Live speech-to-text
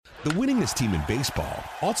The winningest team in baseball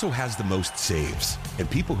also has the most saves, and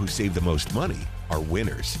people who save the most money are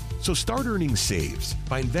winners. So start earning saves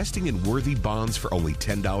by investing in worthy bonds for only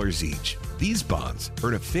 $10 each. These bonds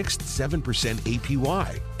earn a fixed 7%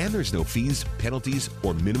 APY, and there's no fees, penalties,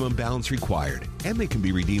 or minimum balance required, and they can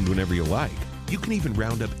be redeemed whenever you like. You can even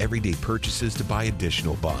round up everyday purchases to buy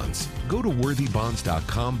additional bonds. Go to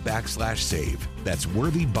worthybonds.com/save. That's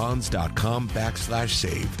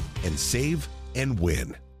worthybonds.com/save and save and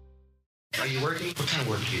win. Are you working? What kind of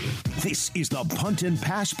work do you do? This is the Punt and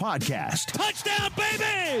Pass Podcast. Touchdown,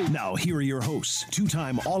 baby! Now, here are your hosts,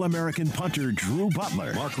 two-time All-American punter Drew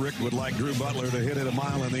Butler. Mark Richt would like Drew Butler to hit it a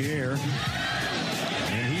mile in the air.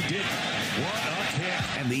 And he did. What a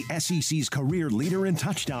kick. And the SEC's career leader in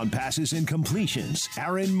touchdown passes and completions,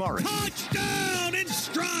 Aaron Murray. Touchdown in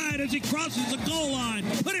stride as he crosses the goal line.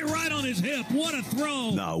 Put it right on his hip. What a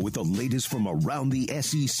throw. Now, with the latest from around the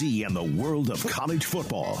SEC and the world of college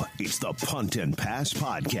football, it's the Punt and Pass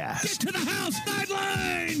Podcast. Get to the house.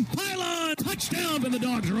 Sideline. Pylon. Touchdown. And the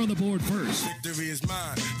Dogs are on the board first. Victory is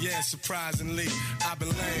mine. Yeah, surprisingly, I've been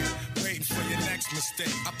lame. Waiting for your next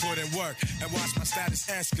mistake. I put in work and watch my status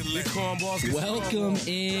escalate. Welcome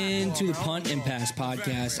into the Punt and Pass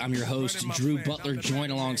Podcast. I'm your host, Drew Butler,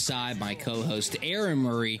 joined alongside my co-host, Aaron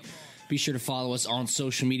Murray. Be sure to follow us on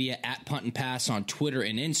social media at Punt and Pass on Twitter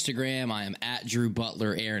and Instagram. I am at Drew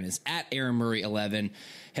Butler. Aaron is at Aaron Murray 11.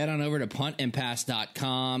 Head on over to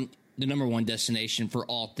puntandpass.com, the number one destination for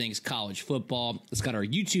all things college football. It's got our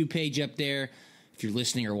YouTube page up there. If you're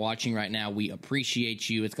listening or watching right now, we appreciate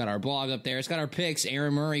you. It's got our blog up there. It's got our picks.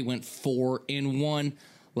 Aaron Murray went 4-1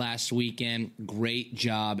 last weekend. Great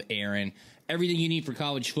job, Aaron. Everything you need for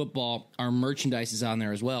college football, our merchandise is on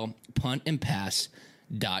there as well.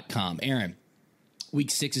 Puntandpass.com. Aaron,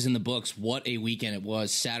 week 6 is in the books. What a weekend it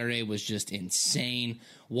was. Saturday was just insane.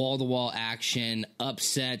 Wall-to-wall action,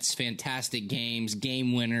 upsets, fantastic games,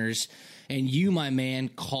 game winners. And you, my man,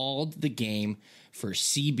 called the game for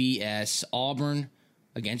CBS. Auburn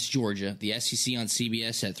against Georgia, the SEC on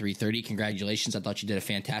CBS at 3:30. Congratulations. I thought you did a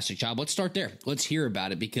fantastic job. Let's start there. Let's hear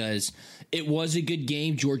about it because it was a good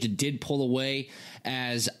game. Georgia did pull away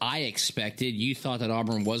as I expected. You thought that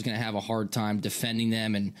Auburn was going to have a hard time defending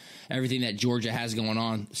them and everything that Georgia has going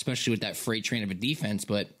on, especially with that freight train of a defense.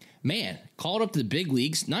 But, man, called up to the big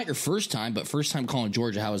leagues. Not your first time, but first time calling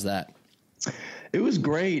Georgia. How was that? It was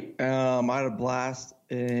great. I had a blast.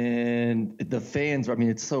 And the fans, I mean,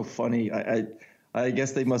 it's so funny. I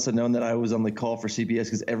guess they must have known that I was on the call for CBS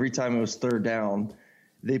because every time it was third down,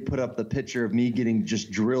 they put up the picture of me getting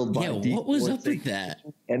just drilled by Yeah, what was up with that?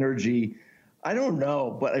 Energy. I don't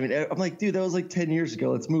know. But, I mean, I'm like, dude, that was like 10 years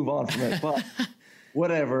ago. Let's move on from it. But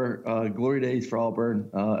whatever. Glory days for Auburn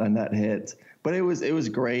and that hit. But it was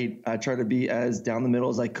great. I tried to be as down the middle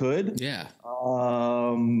as I could. Yeah.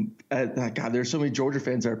 God, there's so many Georgia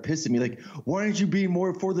fans that are pissing me. Like, why aren't you being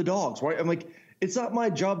more for the Dogs? Why? I'm like, it's not my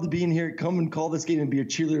job to be in here, come and call this game and be a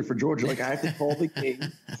cheerleader for Georgia. Like, I have to call the game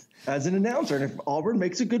as an announcer. And if Auburn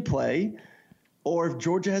makes a good play or if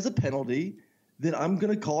Georgia has a penalty, then I'm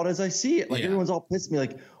going to call it as I see it. Like, everyone's all pissed at me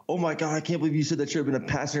like, oh, my God, I can't believe you said that should have been a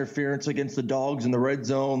pass interference against the Dogs in the red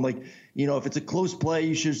zone. Like, you know, if it's a close play,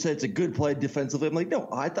 you should have said it's a good play defensively. I'm like, no,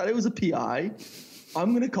 I thought it was a PI.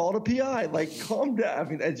 I'm going to call it a PI. Like, calm down. I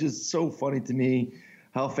mean, it's just so funny to me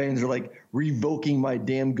how fans are like revoking my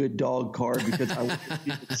damn good dog card because I was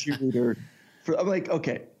a cheerleader. I'm like,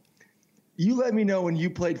 okay, you let me know when you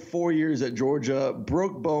played 4 years at Georgia,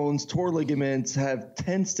 broke bones, tore ligaments, have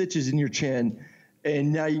 10 stitches in your chin,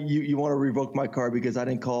 and now you want to revoke my card because I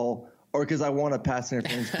didn't call or because I want a pass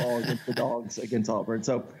interference call against the Dogs against Auburn.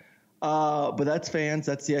 So, but that's fans.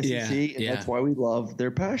 That's the SEC, and that's why we love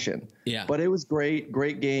their passion. Yeah. But it was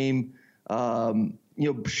great game.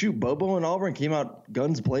 You know, shoot, Bobo and Auburn came out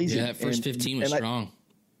guns blazing. Yeah, that first 15 was strong.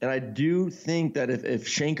 And I do think that if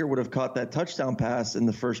Shanker would have caught that touchdown pass in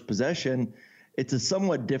the first possession, it's a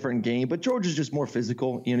somewhat different game. But Georgia's just more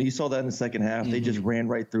physical. You know, you saw that in the second half. They just ran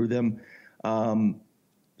right through them.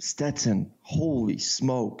 Stetson, holy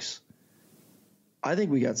smokes. I think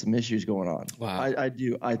we got some issues going on. Wow. I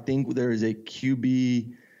do. I think there is a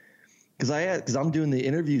QB because I'm doing the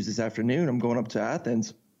interviews this afternoon. I'm going up to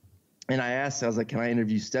Athens. And I asked, I was like, can I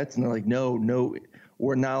interview Stetson? They're like, no,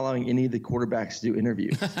 we're not allowing any of the quarterbacks to do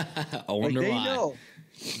interviews. I wonder why.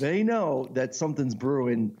 They know that something's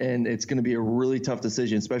brewing, and it's going to be a really tough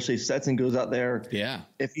decision, especially if Stetson goes out there. Yeah.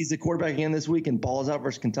 If he's the quarterback again this week and balls out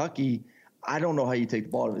versus Kentucky, I don't know how you take the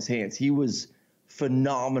ball out of his hands. He was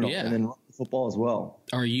phenomenal, and then run the football as well.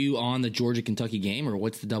 Are you on the Georgia-Kentucky game, or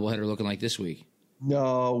what's the doubleheader looking like this week?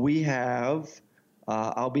 No, we have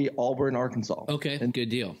I'll be Auburn, Arkansas. Okay, good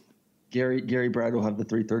deal. Gary Brad will have the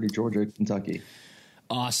 3:30 Georgia Kentucky.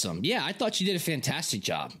 Awesome. Yeah, I thought you did a fantastic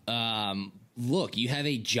job. Look, you have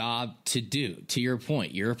a job to do. To your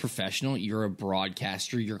point, you're a professional. You're a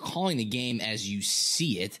broadcaster. You're calling the game as you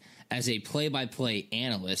see it. As a play-by-play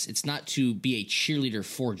analyst, it's not to be a cheerleader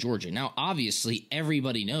for Georgia. Now, obviously,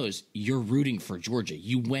 everybody knows you're rooting for Georgia.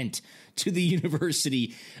 You went to the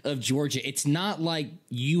University of Georgia. It's not like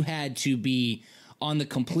you had to be on the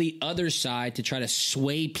complete other side to try to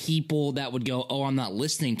sway people that would go, oh, I'm not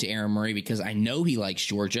listening to Aaron Murray because I know he likes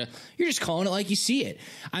Georgia. You're just calling it like you see it.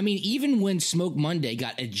 I mean, even when Smoke Monday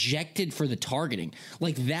got ejected for the targeting,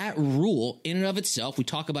 like that rule in and of itself, we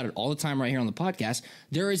talk about it all the time right here on the podcast,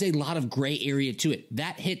 there is a lot of gray area to it.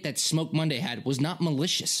 That hit that Smoke Monday had was not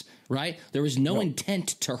malicious, right? There was no intent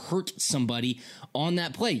to hurt somebody on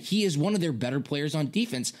that play. He is one of their better players on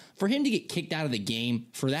defense. For him to get kicked out of the game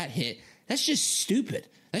for that hit, that's just stupid.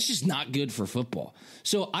 That's just not good for football.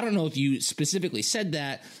 So I don't know if you specifically said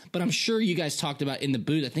that, but I'm sure you guys talked about in the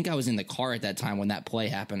booth. I think I was in the car at that time when that play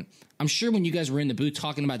happened. I'm sure when you guys were in the booth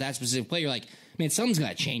talking about that specific play, you're like, man, something's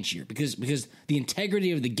got to change here because the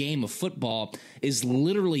integrity of the game of football is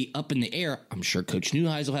literally up in the air. I'm sure Coach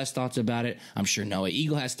Neuheisel has thoughts about it. I'm sure Noah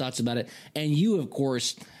Eagle has thoughts about it. And you, of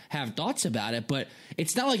course, have thoughts about it, but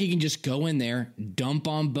it's not like you can just go in there, dump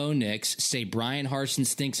on Bo Nix, say Brian Harsin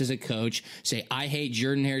stinks as a coach, say I hate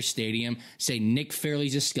Jordan-Hare Stadium, say Nick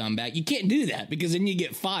Fairley's a scumbag. You can't do that because then you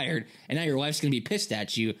get fired, and now your wife's going to be pissed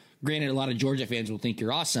at you. Granted, a lot of Georgia fans will think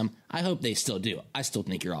you're awesome. I hope they still do. I still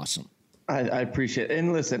think you're awesome. I appreciate it.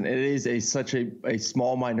 And listen, it is such a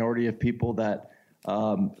small minority of people that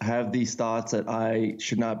have these thoughts that I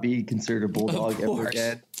should not be considered a Bulldog ever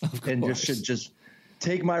again, and should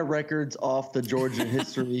take my records off the Georgia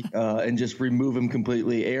history and just remove them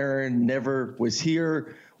completely. Aaron never was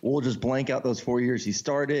here. We'll just blank out those 4 years he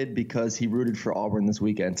started because he rooted for Auburn this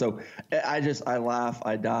weekend. So I laugh,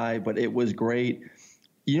 I die, but it was great.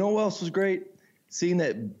 You know what else was great? Seeing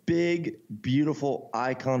that big, beautiful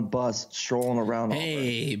icon bus strolling around.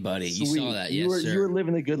 Hey, Auburn. buddy, Sweet. you saw that. Yes, sir. You were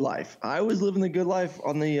living the good life. I was living the good life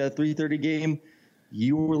on the 3:30 game.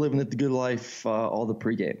 You were living the good life all the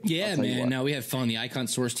pregame. Yeah, man. No, we had fun. The Icon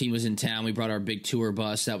Source team was in town. We brought our big tour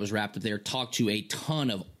bus that was wrapped up there. Talked to a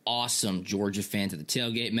ton of awesome Georgia fans at the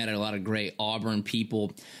tailgate. Met a lot of great Auburn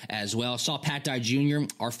people as well. Saw Pat Dye Jr.,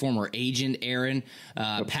 our former agent, Aaron.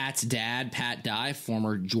 Pat's dad, Pat Dye,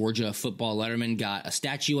 former Georgia football letterman, got a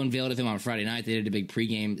statue unveiled of him on Friday night. They did a big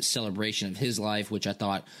pregame celebration of his life, which I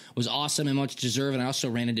thought was awesome and much deserved. And I also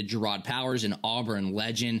ran into Gerard Powers, an Auburn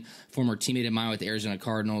legend, former teammate of mine with the Arizona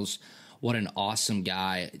Cardinals. What an awesome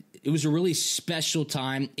guy. It was a really special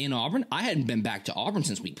time in Auburn. I hadn't been back to Auburn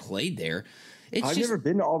since we played there. I've never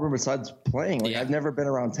been to Auburn besides playing. I've never been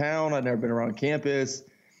around town. I've never been around campus.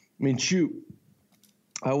 I mean, shoot,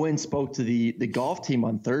 I went and spoke to the golf team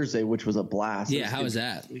on Thursday, which was a blast. Yeah, how was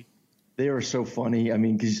that? They were so funny. I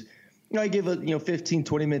mean, because I give a 15,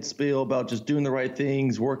 20-minute spiel about just doing the right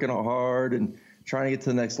things, working hard, and trying to get to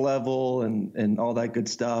the next level and all that good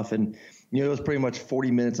stuff. And, it was pretty much 40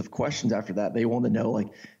 minutes of questions after that. They wanted to know,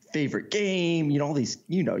 favorite game, all these,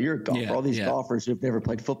 you're a golfer, all these golfers who have never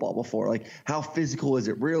played football before. How physical is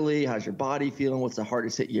it really? How's your body feeling? What's the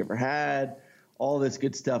hardest hit you ever had? All this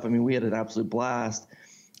good stuff. I mean, we had an absolute blast.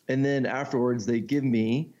 And then afterwards, they give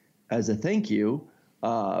me, as a thank you,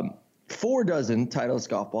 4 dozen Titleist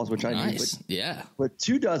golf balls, which I knew. But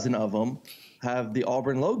 2 dozen of them have the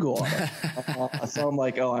Auburn logo on it. So I'm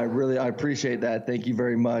like, I appreciate that. Thank you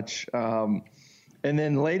very much. And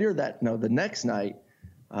then later the next night,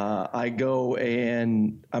 I go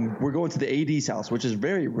and we're going to the AD's house, which is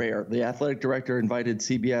very rare. The athletic director invited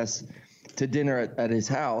CBS to dinner at his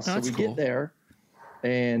house. Oh, so we get there,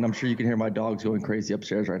 and I'm sure you can hear my dogs going crazy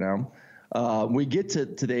upstairs right now. We get to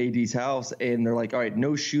the AD's house, and they're like, all right,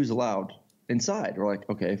 no shoes allowed inside. We're like,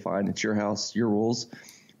 okay, fine. It's your house, your rules.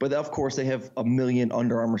 But, of course, they have a million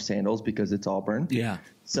Under Armour sandals because it's Auburn. Yeah.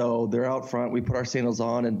 So they're out front. We put our sandals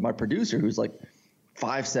on, and my producer, who's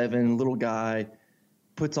 5'7", little guy,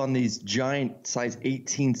 puts on these giant size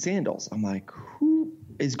 18 sandals. I'm like, who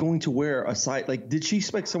is going to wear a size? Did she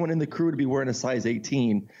expect someone in the crew to be wearing a size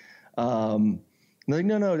 18? They're like,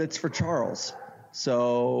 no, that's for Charles.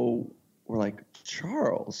 So we're like,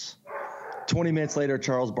 Charles? 20 minutes later,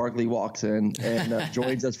 Charles Barkley walks in and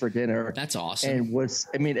joins us for dinner. That's awesome.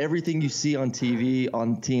 And everything you see on TV,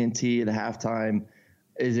 on TNT at halftime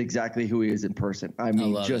is exactly who he is in person. I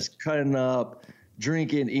mean, just cutting up,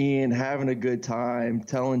 drinking, eating, having a good time,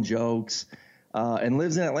 telling jokes, and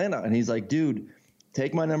lives in Atlanta. And he's like, dude,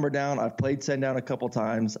 take my number down. I've played Sundown a couple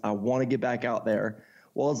times. I want to get back out there.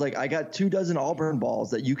 Well, it's like I got 24 Auburn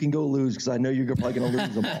balls that you can go lose because I know you're probably going to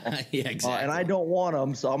lose them all. Yeah, exactly. And I don't want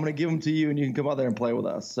them, so I'm going to give them to you, and you can come out there and play with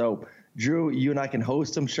us. So, Drew, you and I can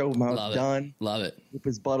host him, show him how it's done. Love it. Whip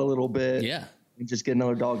his butt a little bit. Yeah. And just get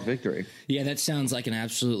another Dogs victory. Yeah, that sounds like an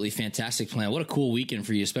absolutely fantastic plan. What a cool weekend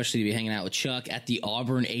for you, especially to be hanging out with Chuck at the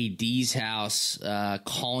Auburn AD's house,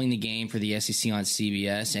 calling the game for the SEC on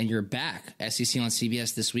CBS. And you're back, SEC on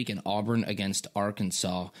CBS this weekend, Auburn against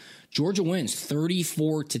Arkansas. Georgia wins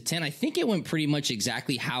 34-10. I think it went pretty much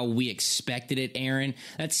exactly how we expected it, Aaron.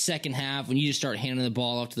 That second half, when you just start handing the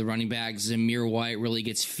ball off to the running back, Zamir White really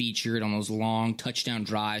gets featured on those long touchdown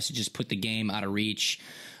drives to just put the game out of reach.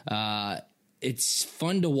 It's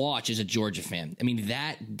fun to watch as a Georgia fan. I mean,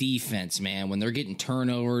 that defense, man, when they're getting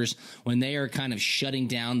turnovers, when they are kind of shutting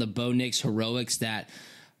down the Bo Nix heroics that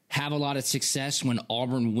have a lot of success when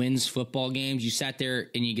Auburn wins football games, you sat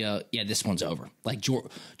there and you go, yeah, this one's over. Like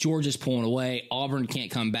Georgia's pulling away. Auburn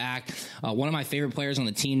can't come back. One of my favorite players on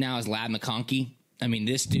the team now is Ladd McConkey. I mean,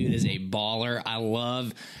 this dude is a baller. I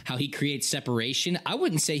love how he creates separation. I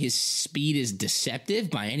wouldn't say his speed is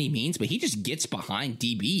deceptive by any means, but he just gets behind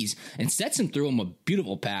DBs and sets him through him a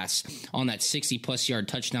beautiful pass on that 60-plus yard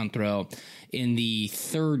touchdown throw in the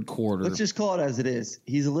third quarter. Let's just call it as it is.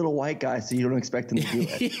 He's a little white guy, so you don't expect him to do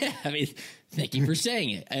it. Yeah, I mean, thank you for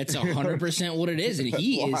saying it. It's 100% what it is, and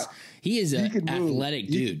he is an athletic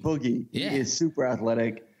dude. He's boogie. Yeah. He is super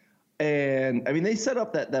athletic. And, I mean, they set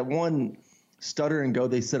up that one – stutter and go,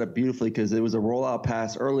 they set up beautifully because it was a rollout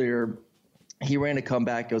pass earlier. He ran a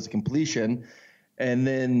comeback. It was a completion. And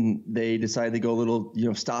then they decided to go a little,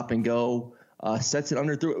 stop and go. Stetson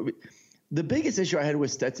underthrew. The biggest issue I had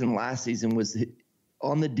with Stetson last season was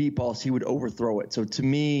on the deep balls, he would overthrow it. So to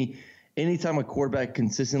me, anytime a quarterback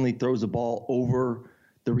consistently throws a ball over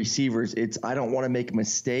the receivers, I don't want to make a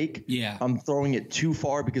mistake. Yeah. I'm throwing it too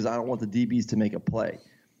far because I don't want the DBs to make a play.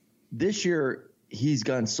 This year, he's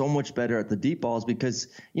gotten so much better at the deep balls because,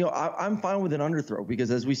 I'm fine with an underthrow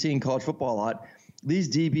because as we see in college football a lot,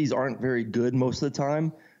 these DBs aren't very good most of the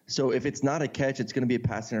time. So if it's not a catch, it's going to be a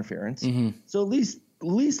pass interference. Mm-hmm. So at least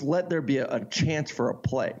let there be a chance for a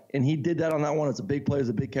play. And he did that on that one. It's a big play. It's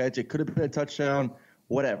a big catch. It could have been a touchdown,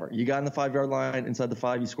 whatever. You got in the 5-yard line, inside the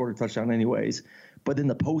 5, you scored a touchdown anyways. But then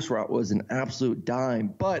the post route was an absolute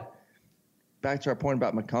dime. But back to our point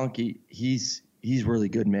about McConkey, he's really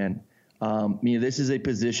good, man. This is a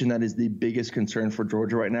position that is the biggest concern for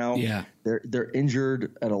Georgia right now. Yeah, they're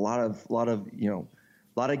injured at a lot of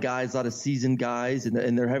guys, a lot of seasoned guys,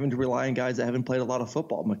 and they're having to rely on guys that haven't played a lot of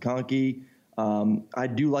football. McConkey, I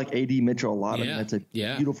do like A.D. Mitchell a lot. Yeah. I mean, that's a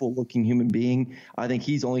beautiful looking human being. I think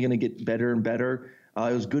he's only going to get better and better.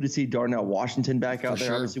 It was good to see Darnell Washington back out there.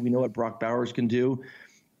 Sure. Obviously, we know what Brock Bowers can do.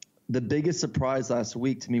 The biggest surprise last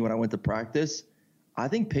week to me when I went to practice, I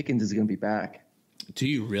think Pickens is going to be back. Do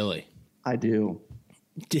you really? I do.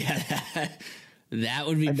 Yeah, that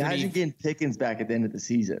would be Imagine getting Pickens back at the end of the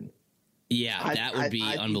season. Yeah, that would be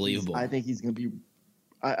unbelievable. I think he's going to be.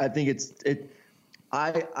 I think to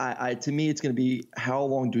me, it's going to be how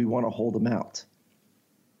long do we want to hold him out?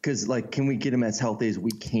 Because can we get him as healthy as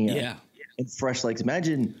we can? Yeah, and fresh legs.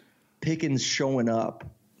 Imagine Pickens showing up.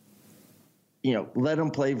 Let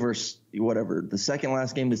him play versus whatever the second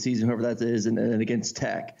last game of the season, whoever that is, and then against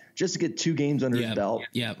Tech, just to get 2 games under his belt.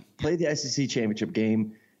 Yeah. Play the SEC championship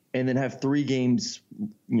game, and then have 3 games,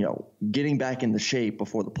 getting back into shape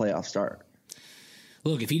before the playoffs start.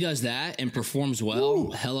 Look, if he does that and performs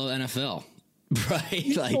well, hello NFL, right?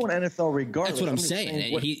 He's going NFL regardless. That's what I'm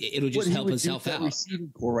saying. It'll just help himself out.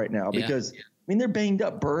 Receiving core right now because. I mean, they're banged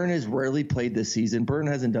up. Burn has rarely played this season. Burn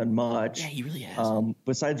hasn't done much. Yeah, he really has.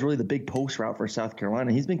 Besides really the big post route for South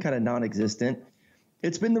Carolina, he's been kind of non-existent.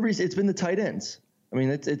 It's been the tight ends. I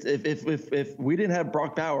mean, if we didn't have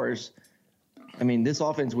Brock Bowers, I mean, this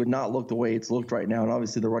offense would not look the way it's looked right now. And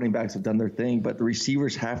obviously the running backs have done their thing, but the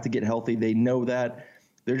receivers have to get healthy. They know that.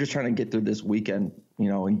 They're just trying to get through this weekend,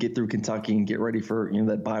 and get through Kentucky and get ready for,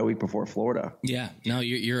 that bye week before Florida. Yeah, no,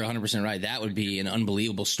 you're 100% right. That would be an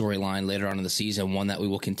unbelievable storyline later on in the season, one that we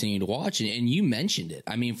will continue to watch. And you mentioned it.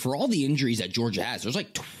 I mean, for all the injuries that Georgia has, there's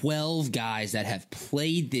 12 guys that have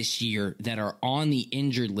played this year that are on the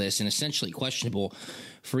injured list and essentially questionable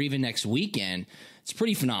for even next weekend. It's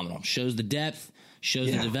pretty phenomenal. Shows the depth,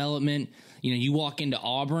 shows the development. You walk into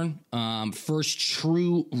Auburn, first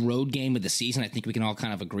true road game of the season. I think we can all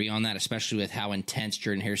kind of agree on that, especially with how intense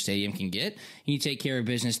Jordan-Hare Stadium can get. And you take care of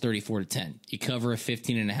business 34-10. You cover a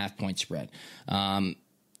 15.5-point spread. And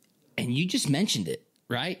you just mentioned it,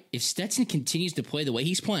 right? If Stetson continues to play the way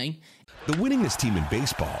he's playing. The winningest team in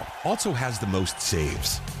baseball also has the most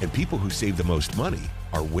saves, and people who save the most money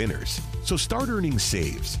are winners. So start earning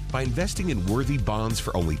saves by investing in worthy bonds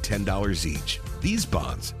for only $10 each. These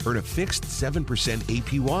bonds earn a fixed 7%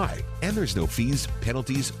 APY, and there's no fees,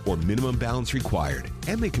 penalties, or minimum balance required,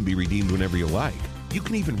 and they can be redeemed whenever you like. You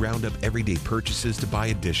can even round up everyday purchases to buy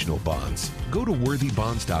additional bonds. Go to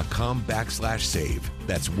worthybonds.com/save.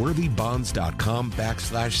 That's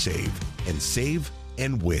worthybonds.com/save and save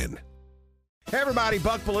and win. Hey everybody,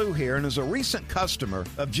 Buck Bellew here, and as a recent customer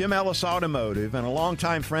of Jim Ellis Automotive and a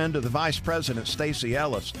longtime friend of the Vice President, Stacy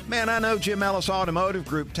Ellis, man, I know Jim Ellis Automotive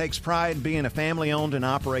Group takes pride in being a family-owned and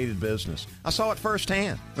operated business. I saw it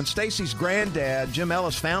firsthand. When Stacy's granddad, Jim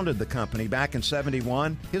Ellis, founded the company back in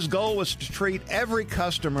 '71, his goal was to treat every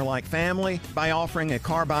customer like family by offering a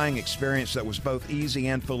car buying experience that was both easy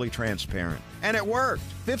and fully transparent. And it worked.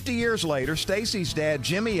 50 years later, Stacy's dad,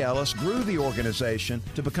 Jimmy Ellis, grew the organization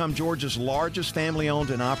to become Georgia's largest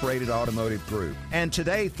family-owned and operated automotive group. And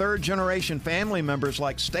today, third-generation family members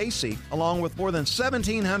like Stacy, along with more than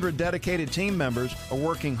 1,700 dedicated team members, are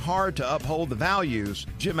working hard to uphold the values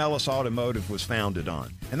Jim Ellis Automotive was founded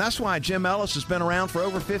on. And that's why Jim Ellis has been around for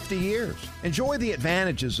over 50 years. Enjoy the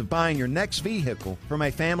advantages of buying your next vehicle from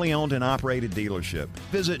a family-owned and operated dealership.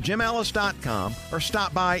 Visit jimellis.com or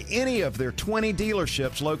stop by any of their 20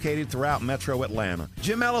 dealerships located throughout Metro Atlanta.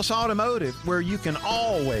 Jim Ellis Automotive, where you can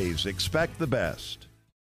always expect the best.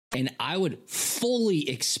 And I would fully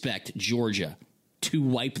expect Georgia to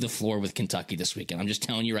wipe the floor with Kentucky this weekend. I'm just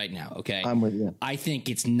telling you right now, okay? I'm with you. I think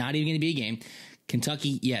it's not even going to be a game.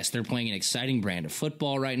 Kentucky, yes, they're playing an exciting brand of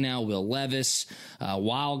football right now. Will Levis,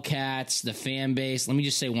 Wildcats, the fan base. Let me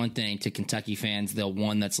just say one thing to Kentucky fans, the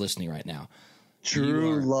one that's listening right now.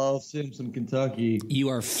 True love him some Kentucky. You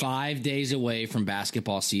are 5 days away from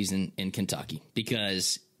basketball season in Kentucky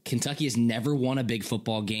because Kentucky has never won a big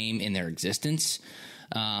football game in their existence.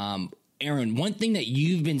 Aaron, one thing that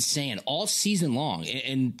you've been saying all season long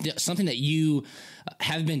and something that you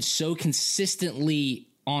have been so consistently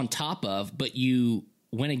on top of, but you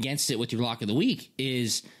went against it with your lock of the week,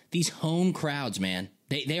 is these home crowds, man.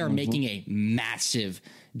 They are making a massive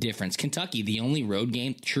difference. Kentucky, the only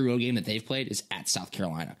true road game that they've played is at South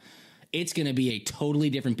Carolina. It's going to be a totally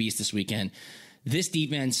different beast this weekend. This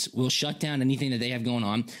defense will shut down anything that they have going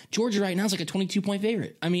on. Georgia right now is like a 22-point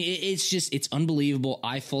favorite. I mean, it's unbelievable.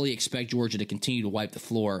 I fully expect Georgia to continue to wipe the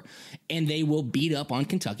floor, and they will beat up on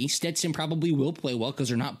Kentucky. Stetson probably will play well because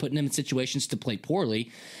they're not putting them in situations to play poorly.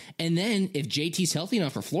 And then if JT's healthy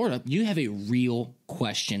enough for Florida, you have a real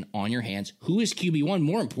question on your hands. Who is QB1?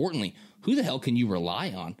 More importantly, who the hell can you rely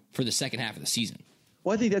on for the second half of the season?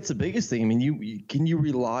 Well, I think that's the biggest thing. I mean, can you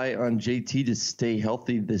rely on JT to stay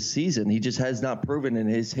healthy this season? He just has not proven in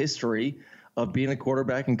his history of being a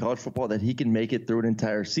quarterback in college football that he can make it through an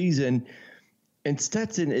entire season. And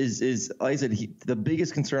Stetson is like I said, the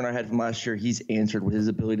biggest concern I had from last year, he's answered with his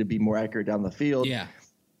ability to be more accurate down the field. Yeah.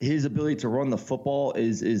 His ability to run the football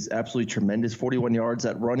is absolutely tremendous. 41 yards,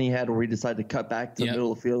 that run he had where he decided to cut back to the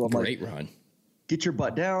middle of the field. Great run. Get your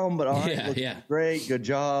butt down, but all right, great, good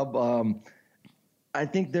job. I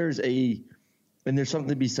think there's something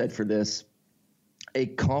to be said for this, a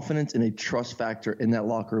confidence and a trust factor in that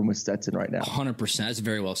locker room with Stetson right now. 100%. That's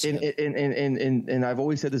very well said. And I've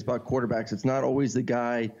always said this about quarterbacks. It's not always the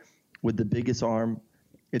guy with the biggest arm.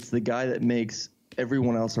 It's the guy that makes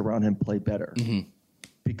everyone else around him play better. Mm-hmm.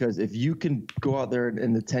 Because if you can go out there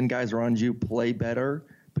and the 10 guys around you play better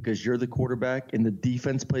because you're the quarterback and the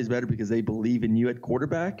defense plays better because they believe in you at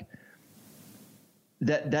quarterback,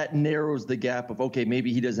 that narrows the gap of, okay,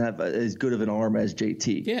 maybe he doesn't have as good of an arm as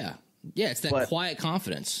JT. Yeah. Yeah, it's that quiet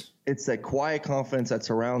confidence. It's that quiet confidence that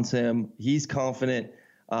surrounds him. He's confident.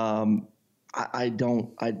 To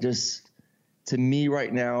me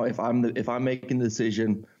right now, if I'm making the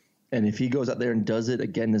decision and if he goes out there and does it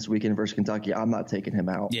again this weekend versus Kentucky, I'm not taking him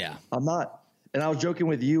out. Yeah. I'm not. And I was joking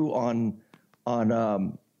with you on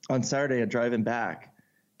Saturday and driving back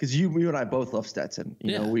because you and I both love Stetson.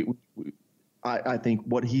 You know, I think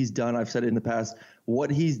what he's done, I've said it in the past,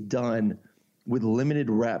 what he's done with limited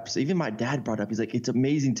reps. Even my dad brought up, he's like, it's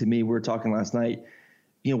amazing to me. We were talking last night.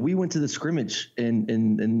 You know, we went to the scrimmage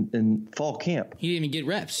in fall camp. He didn't even get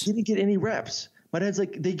reps. He didn't get any reps. My dad's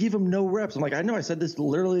like, they give him no reps. I'm like, I know. I said this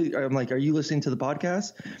literally. I'm like, are you listening to the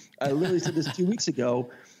podcast? I literally said this 2 weeks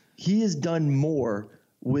ago. He has done more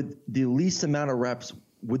with the least amount of reps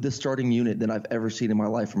with the starting unit than I've ever seen in my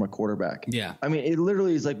life from a quarterback. Yeah. I mean, it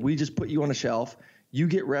literally is like we just put you on a shelf. You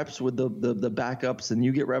get reps with the backups and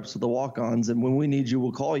you get reps with the walk-ons. And when we need you,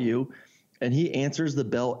 we'll call you. And he answers the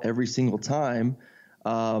bell every single time.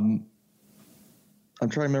 I I'm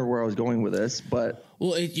trying to remember where I was going with this, but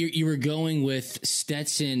well, you were going with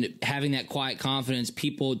Stetson having that quiet confidence,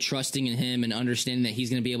 people trusting in him and understanding that he's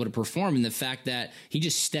going to be able to perform, and the fact that he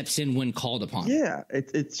just steps in when called upon. Yeah,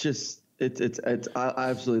 it's I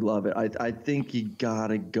absolutely love it. I think you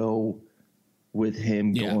gotta go with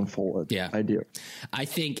him going forward. Yeah, I do. I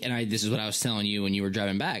think, and this is what I was telling you when you were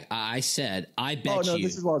driving back. I said, I bet you.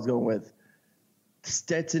 This is what I was going with.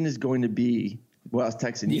 Stetson is going to be. Well, I was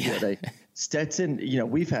texting you today. Stetson,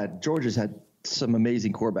 Georgia's had some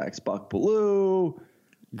amazing quarterbacks. Buck Bellew,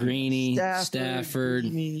 Greeny, Stafford,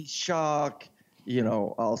 Shock.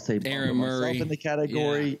 I'll say Aaron Murray in the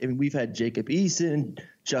category. Yeah. I mean, we've had Jacob Eason,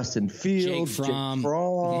 Justin Fields, Jake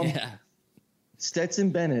Fromm. Yeah. Stetson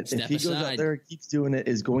Bennett, if he goes out there and keeps doing it,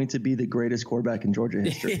 is going to be the greatest quarterback in Georgia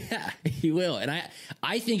history. Yeah, he will. And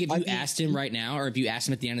I think if you asked him right now, or if you asked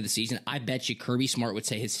him at the end of the season, I bet you Kirby Smart would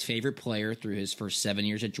say his favorite player through his first 7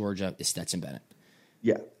 years at Georgia is Stetson Bennett.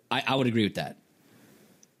 Yeah. I would agree with that.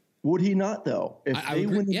 Would he not, though? If they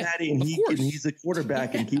win the Natty and he's the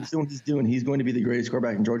quarterback and keeps doing what he's doing, he's going to be the greatest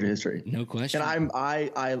quarterback in Georgia history. No question. And I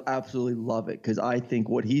absolutely love it because I think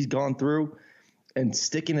what he's gone through and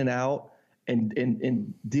sticking it out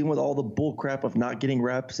and dealing with all the bull crap of not getting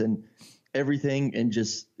reps and everything and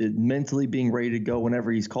just mentally being ready to go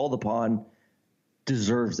whenever he's called upon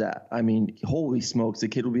deserves that. I mean, holy smokes, the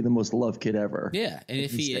kid will be the most loved kid ever. Yeah, and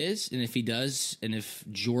if he is, and if he does, and if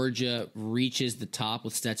Georgia reaches the top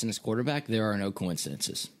with Stetson as quarterback, there are no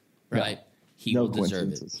coincidences, right? Yeah. He will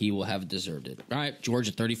deserve it. He will have deserved it. All right,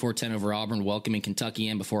 Georgia 34-10 over Auburn, welcoming Kentucky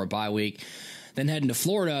in before a bye week. Then heading to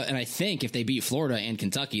Florida, and I think if they beat Florida and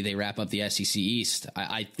Kentucky, they wrap up the SEC East.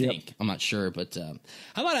 I think. Yep. I'm not sure, but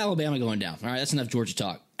how about Alabama going down? All right, that's enough Georgia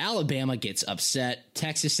talk. Alabama gets upset.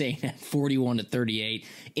 Texas A&M 41-38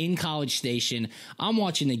 in College Station. I'm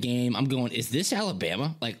watching the game. I'm going, is this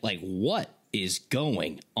Alabama? Like what is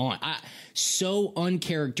going on? So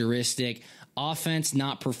uncharacteristic. Offense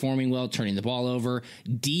not performing well, turning the ball over.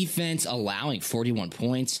 Defense allowing 41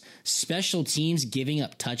 points. Special teams giving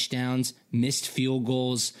up touchdowns, missed field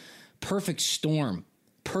goals. Perfect storm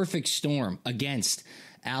against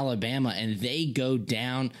Alabama, and they go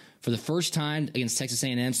down for the first time against Texas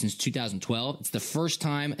A&M since 2012. It's the first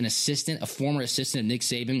time a former assistant of Nick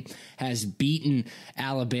Saban, has beaten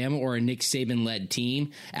Alabama or a Nick Saban-led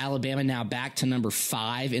team. Alabama now back to number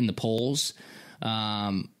 5 in the polls.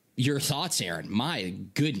 Your thoughts, Aaron? My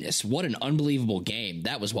goodness, what an unbelievable game.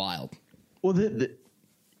 That was wild. Well,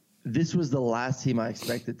 this was the last team I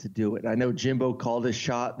expected to do it. I know Jimbo called his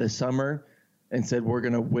shot this summer and said, we're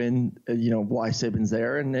going to win, why Saban's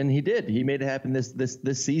there. And then he did. He made it happen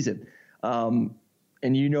this season. And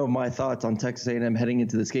my thoughts on Texas A&M heading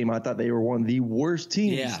into this game. I thought they were one of the worst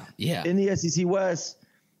teams in the SEC West.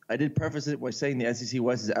 I did preface it by saying the SEC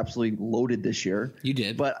West is absolutely loaded this year. You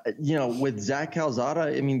did. But, with Zach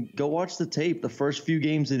Calzada, I mean, go watch the tape. The first few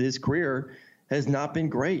games of his career has not been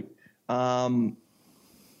great. And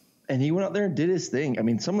he went out there and did his thing. I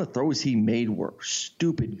mean, some of the throws he made were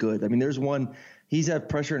stupid good. I mean, there's one, he's had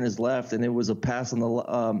pressure in his left, and it was a pass on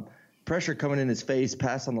the pressure coming in his face,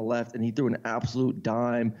 pass on the left, and he threw an absolute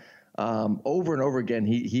dime over and over again.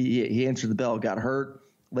 He answered the bell, got hurt.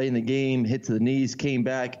 Late in the game, hit to the knees, came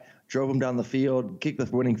back, drove him down the field, kicked the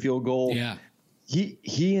winning field goal. Yeah.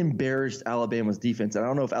 He embarrassed Alabama's defense. And I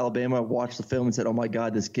don't know if Alabama watched the film and said, oh, my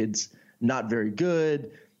God, this kid's not very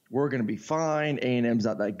good. We're going to be fine. A&M's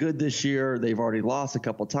not that good this year. They've already lost a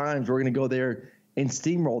couple times. We're going to go there and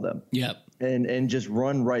steamroll them. Yep. And just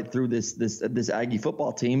run right through this Aggie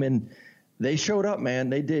football team. And they showed up, man.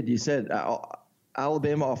 They did. You said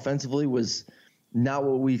Alabama offensively was – not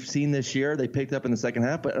what we've seen this year. They picked up in the second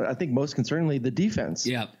half, but I think most concerningly, the defense.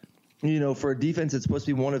 Yeah. For a defense that's supposed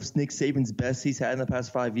to be one of Nick Saban's best he's had in the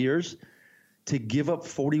past 5 years, to give up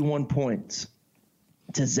 41 points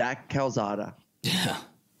to Zach Calzada. Yeah.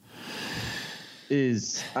 He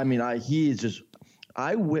is just –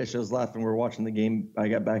 I wish, I was laughing when we were watching the game. I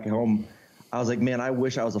got back at home. I was like, man, I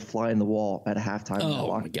wish I was a fly in the wall at halftime.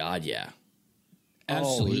 Oh, my God, yeah.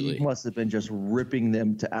 Absolutely. He must have been just ripping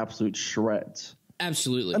them to absolute shreds.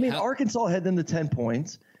 Absolutely. I mean, Arkansas had them to 10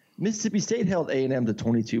 points. Mississippi State held A&M to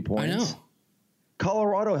 22 points. I know.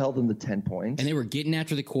 Colorado held them to 10 points. And they were getting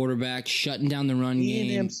after the quarterback, shutting down the run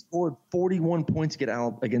game. A&M scored 41 points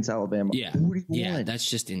against Alabama. Yeah. 41. Yeah, that's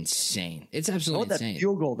just insane. It's absolutely insane. That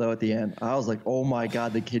field goal, though, at the end, I was like, oh, my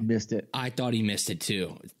God, the kid missed it. I thought he missed it,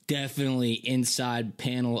 too. Definitely inside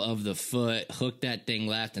panel of the foot, hooked that thing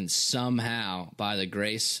left, and somehow, by the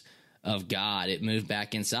grace of God, it moved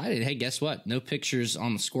back inside. And, hey, guess what? No pictures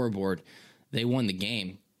on the scoreboard. They won the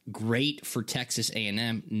game. Great for Texas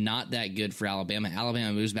A&M, not that good for Alabama.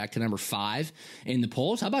 Alabama moves back to number 5 in the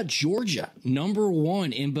polls. How about Georgia? Number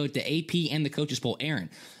 1 in both the AP and the coaches poll. Aaron,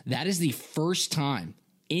 that is the first time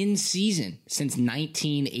in season since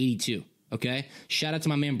 1982. Okay. Shout out to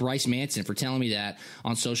my man Bryce Manson for telling me that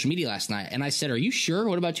on social media last night. And I said, are you sure?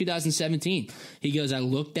 What about 2017? He goes, I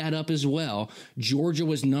looked that up as well. Georgia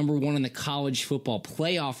was number 1 in the college football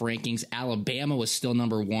playoff rankings. Alabama was still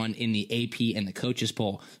number 1 in the AP and the coaches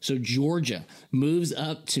poll. So Georgia moves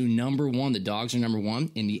up to number 1. The Dogs are number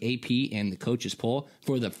 1 in the AP and the coaches poll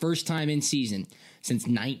for the first time in season since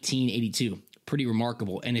 1982. Pretty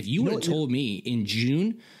remarkable. And if you would have told me in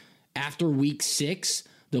June after week 6,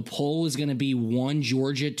 the poll is going to be 1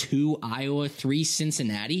 Georgia, 2 Iowa, 3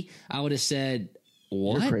 Cincinnati, I would have said,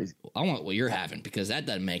 what? You're crazy. I want what you're having, because that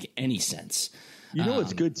doesn't make any sense. You know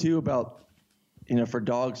what's good, too, about, for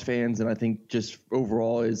Dogs fans, and I think just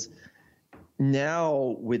overall, is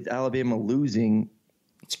now with Alabama losing.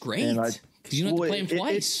 It's great, because you don't have to play them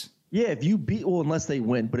twice. If you beat, unless they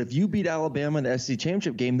win, but if you beat Alabama in the SEC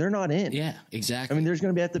championship game, they're not in. Yeah, exactly. I mean, there's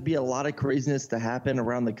going to have to be a lot of craziness to happen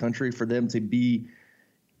around the country for them to be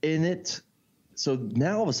in it. So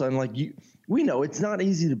now all of a sudden, we know it's not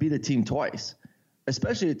easy to beat a team twice,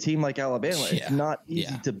 especially a team like Alabama. Yeah. It's not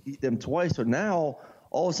easy to beat them twice. So now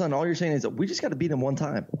all of a sudden, all you're saying is that we just got to beat them one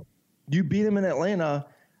time. You beat them in Atlanta,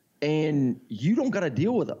 and you don't got to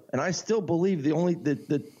deal with them. And I still believe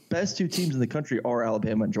the best 2 teams in the country are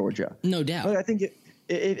Alabama and Georgia. No doubt. But I think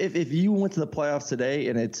if you went to the playoffs today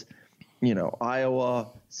and it's Iowa,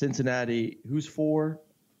 Cincinnati, who's 4?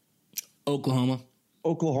 Oklahoma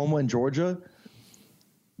and Georgia,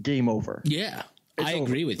 game over. Yeah, I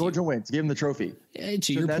agree with you. Georgia wins. Give them the trophy.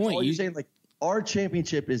 To your point. All you're saying, our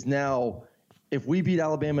championship is now, if we beat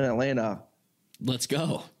Alabama and Atlanta, let's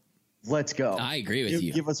go. Let's go. I agree with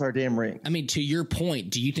you. Give us our damn ring. I mean, to your point,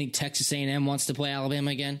 do you think Texas A&M wants to play Alabama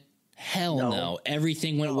again? Hell no.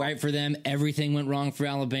 Everything went right for them. Everything went wrong for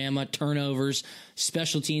Alabama. Turnovers,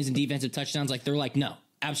 special teams, and defensive touchdowns. They're like, no,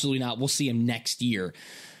 absolutely not. We'll see them next year.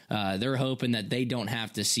 They're hoping that they don't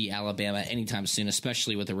have to see Alabama anytime soon,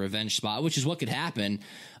 especially with a revenge spot, which is what could happen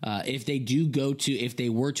if they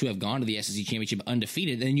were to have gone to the SEC championship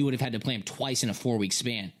undefeated. Then you would have had to play them twice in a 4-week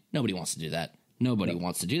span. Nobody wants to do that. Nobody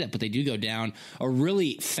wants to do that, but they do go down. A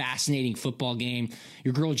really fascinating football game.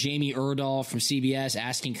 Your girl Jamie Erdahl from CBS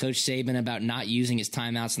asking Coach Saban about not using his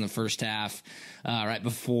timeouts in the first half right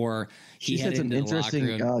before he headed into the locker room.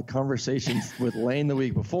 Interesting conversations with Lane the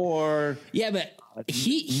week before. Yeah, but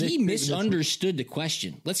he misunderstood the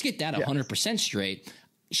question. Let's get that 100% straight.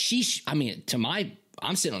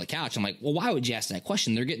 I'm sitting on the couch. I'm like, well, why would you ask that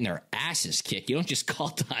question? They're getting their asses kicked. You don't just call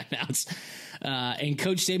timeouts. And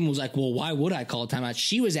Coach Saban was like, well, why would I call a timeout?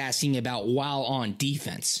 She was asking about while on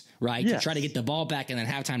defense, right? Yes. To try to get the ball back and then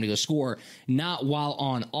have time to go score, not while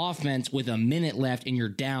on offense with a minute left and you're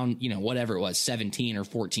down, whatever it was, 17 or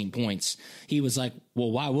 14 points. He was like, well,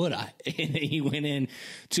 why would I? And he went in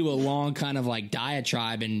to a long kind of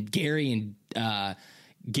diatribe, and Gary and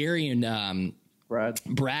Brad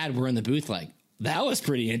were in the booth like, that was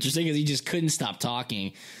pretty interesting because he just couldn't stop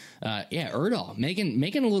talking. Erdahl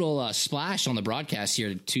making a little splash on the broadcast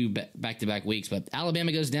here 2 back-to-back weeks, but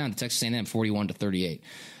Alabama goes down to Texas A&M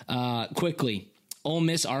 41-38. Quickly, Ole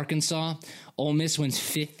Miss, Arkansas. Ole Miss wins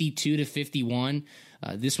 52-51.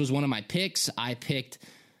 This was one of my picks. I picked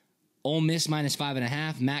Ole Miss minus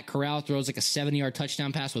 5.5. Matt Corral throws a 70-yard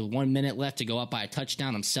touchdown pass with 1 minute left to go up by a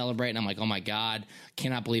touchdown. I'm celebrating. I'm like, oh my God,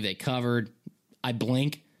 cannot believe they covered. I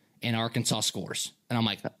blink, and Arkansas scores. And I'm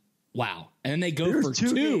like, wow. And then they go for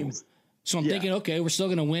 2 games. So I'm thinking, okay, we're still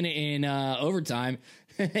going to win it in overtime.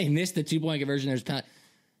 They missed the 2-point conversion. There's penalty.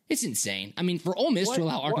 It's insane. I mean, for Ole Miss to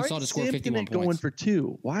allow Arkansas to score 51 points. Going for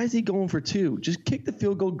 2? Why is he going for 2? Just kick the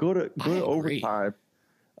field goal, go to overtime.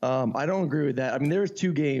 I don't agree with that. I mean, there's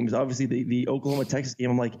 2 games. Obviously, the Oklahoma-Texas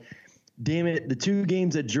game. I'm like, damn it. The 2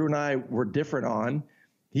 games that Drew and I were different on,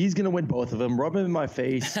 he's going to win both of them, rub him in my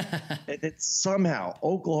face. And it's somehow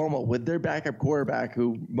Oklahoma, with their backup quarterback,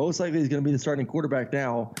 who most likely is going to be the starting quarterback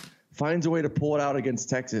now, finds a way to pull it out against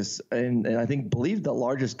Texas. And I believe the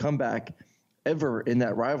largest comeback ever in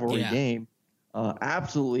that rivalry game.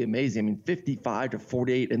 Absolutely amazing. I mean,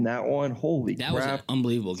 55-48 in that one. Holy crap. That was an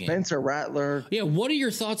unbelievable game. Spencer Rattler. Yeah, what are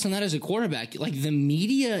your thoughts on that as a quarterback? The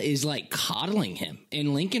media is coddling him,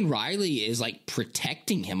 and Lincoln Riley is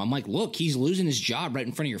protecting him. I'm like, look, he's losing his job right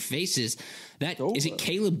in front of your faces. Is it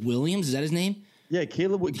Caleb Williams? Is that his name? Yeah,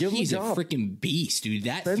 Caleb would give him a job. He's a freaking beast, dude.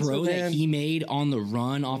 That throw that he made on the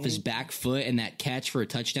run off his back foot and that catch for a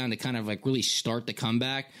touchdown to kind of really start the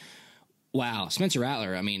comeback. Wow. Spencer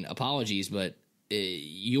Rattler, I mean, apologies, but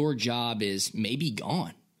your job is maybe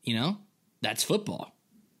gone. That's football.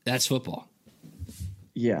 That's football.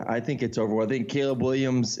 Yeah, I think it's over. I think Caleb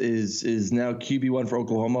Williams is now QB1 for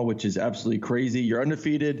Oklahoma, which is absolutely crazy. You're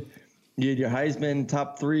undefeated. You had your Heisman,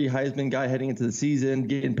 top 3 Heisman guy heading into the season,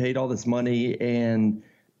 getting paid all this money, and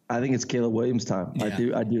I think it's Caleb Williams' time. Yeah.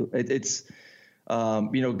 I do. It's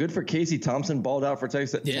good for Casey Thompson, balled out for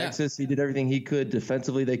Texas. Yeah. He did everything he could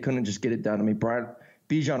defensively. They couldn't just get it done. I mean,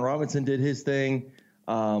 Bijan Robinson did his thing.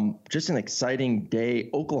 Just an exciting day.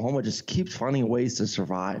 Oklahoma just keeps finding ways to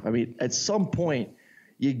survive. I mean, at some point,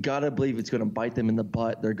 you got to believe it's going to bite them in the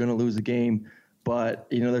butt. They're going to lose a game. But,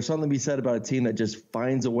 there's something to be said about a team that just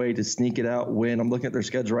finds a way to sneak it out, win. I'm looking at their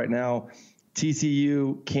schedule right now.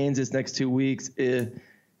 TCU, Kansas next 2 weeks,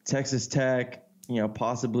 Texas Tech,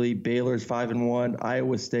 possibly Baylor's 5-1,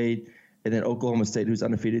 Iowa State, and then Oklahoma State, who's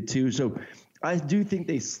undefeated too. So I do think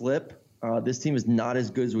they slip. This team is not as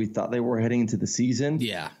good as we thought they were heading into the season.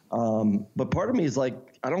 Yeah. But part of me is like,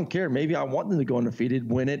 I don't care. Maybe I want them to go undefeated,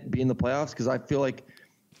 win it, be in the playoffs, because I feel like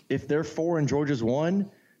if they're 4 and Georgia's 1,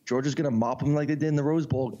 Georgia's going to mop them like they did in the Rose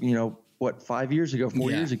Bowl, 4 years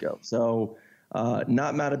ago. So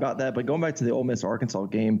not mad about that. But going back to the Ole Miss-Arkansas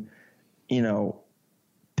game,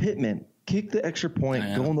 Pittman, kick the extra point,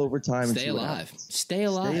 go into overtime. Stay alive. Stay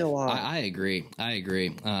alive. I agree.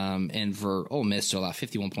 And for Ole Miss to allow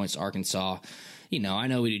 51 points to Arkansas, I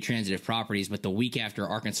know we do transitive properties, but the week after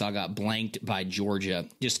Arkansas got blanked by Georgia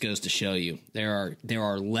just goes to show you there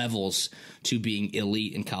are levels to being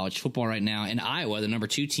elite in college football right now. And Iowa, the number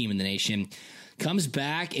 2 team in the nation, comes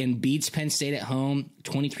back and beats Penn State at home,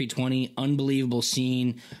 23-20. Unbelievable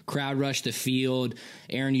scene. Crowd rushed the field.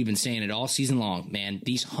 Aaron, you've been saying it all season long, man.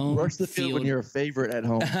 These home rush the field when you're a favorite at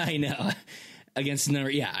home. I know. Against the number,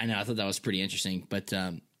 yeah, I know. I thought that was pretty interesting. But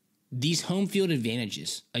these home field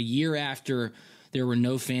advantages, a year after there were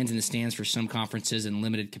no fans in the stands for some conferences and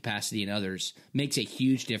limited capacity in others, makes a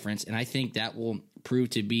huge difference. And I think that will prove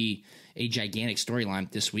to be a gigantic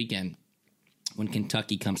storyline this weekend when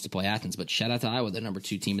Kentucky comes to play Athens. But shout out to Iowa, the number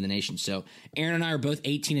 2 team in the nation. So Aaron and I are both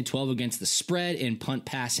 18-12 against the spread in punt,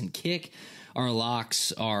 pass, and kick. Our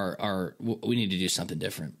locks are we need to do something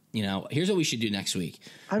different. Here's what we should do next week.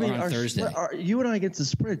 I mean, on Thursday. You and I against the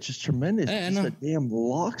spread, it's just tremendous. Hey, it's just the damn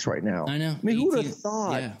locks right now. I know. I mean, who would have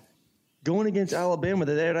thought going against Alabama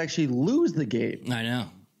that they would actually lose the game? I know.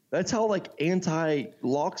 That's how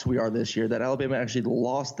anti-locks we are this year, that Alabama actually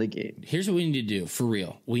lost the game. Here's what we need to do for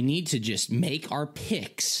real. We need to just make our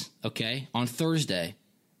picks, on Thursday,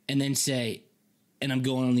 and then say, and I'm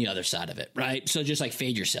going on the other side of it, right? So just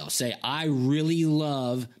fade yourself. Say, I really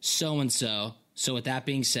love so-and-so. So with that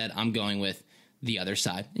being said, I'm going with the other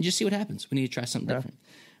side, and just see what happens. We need to try something different.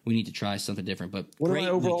 We need to try something different. But what am I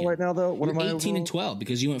overall right now, though? You're 18-12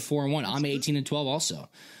 because you went 4-1. I'm 18-12 also.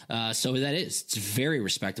 So it's very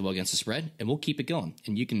respectable against the spread, and we'll keep it going.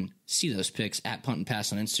 And you can see those picks at Punt and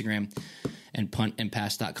Pass on Instagram and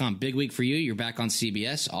puntandpass.com. Big week for you. You're back on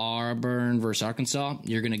CBS. Auburn versus Arkansas.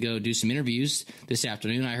 You're going to go do some interviews this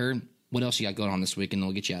afternoon, I heard. What else you got going on this week, and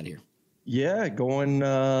we'll get you out of here? Yeah, going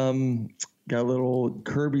got a little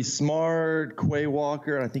Kirby Smart, Quay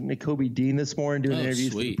Walker, and I think Nakobe Dean this morning doing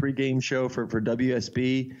interviews for the pregame show for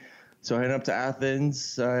WSB. So heading up to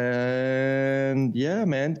Athens, and yeah,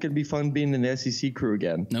 man, it's going to be fun being in the SEC crew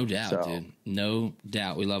again. No doubt, dude. No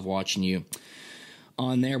doubt. We love watching you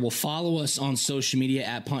on there. Well, follow us on social media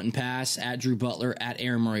at Punt and Pass, at Drew Butler, at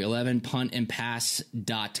Aaron Murray 11,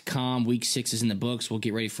 puntandpass.com. Week 6 is in the books. We'll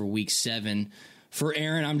get ready for week 7. For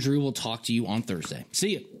Aaron, I'm Drew. We'll talk to you on Thursday. See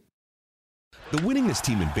you. The winningest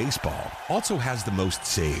team in baseball also has the most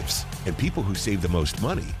saves, and people who save the most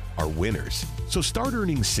money are winners. So start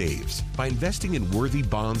earning saves by investing in worthy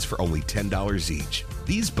bonds for only $10 each.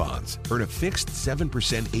 These bonds earn a fixed 7%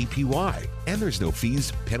 APY, and there's no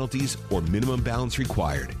fees, penalties, or minimum balance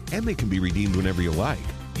required, and they can be redeemed whenever you like.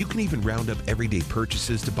 You can even round up everyday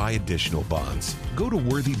purchases to buy additional bonds. Go to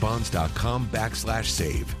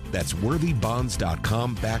worthybonds.com/save. That's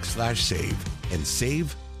worthybonds.com/save and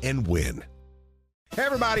save and win. Hey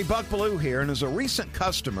everybody, Buck Bellew here, and as a recent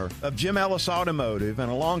customer of Jim Ellis Automotive and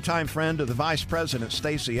a longtime friend of the Vice President,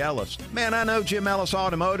 Stacey Ellis, man, I know Jim Ellis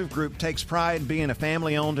Automotive Group takes pride in being a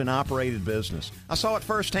family-owned and operated business. I saw it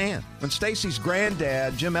firsthand. When Stacey's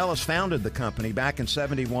granddad, Jim Ellis, founded the company back in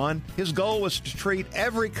 '71, his goal was to treat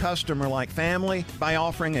every customer like family by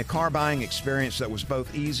offering a car buying experience that was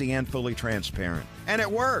both easy and fully transparent. And it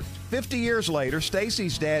worked. 50 years later,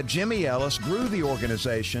 Stacey's dad, Jimmy Ellis, grew the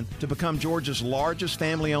organization to become Georgia's largest largest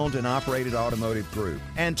family-owned and operated automotive group.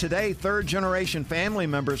 And today, third-generation family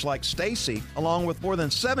members like Stacy, along with more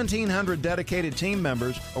than 1,700 dedicated team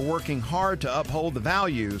members, are working hard to uphold the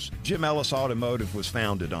values Jim Ellis Automotive was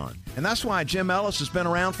founded on. And that's why Jim Ellis has been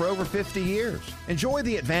around for over 50 years. Enjoy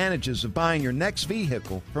the advantages of buying your next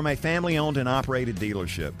vehicle from a family-owned and operated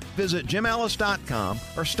dealership. Visit jimellis.com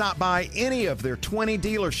or stop by any of their 20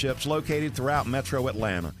 dealerships located throughout Metro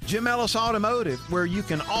Atlanta. Jim Ellis Automotive, where you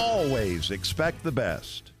can always expect the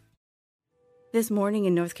best. This morning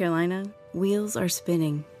in North Carolina, wheels are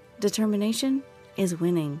spinning. Determination is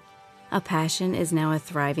winning. A passion is now a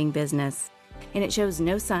thriving business, and it shows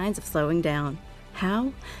no signs of slowing down.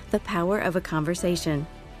 How? The power of a conversation,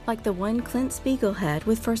 like the one Clint Spiegel had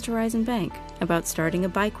with First Horizon Bank about starting a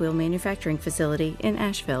bike wheel manufacturing facility in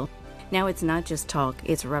Asheville. Now it's not just talk,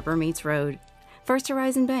 it's rubber meets road. First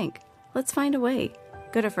Horizon Bank. Let's find a way.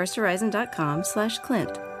 Go to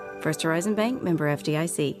firsthorizon.com/Clint. First Horizon Bank, member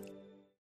FDIC.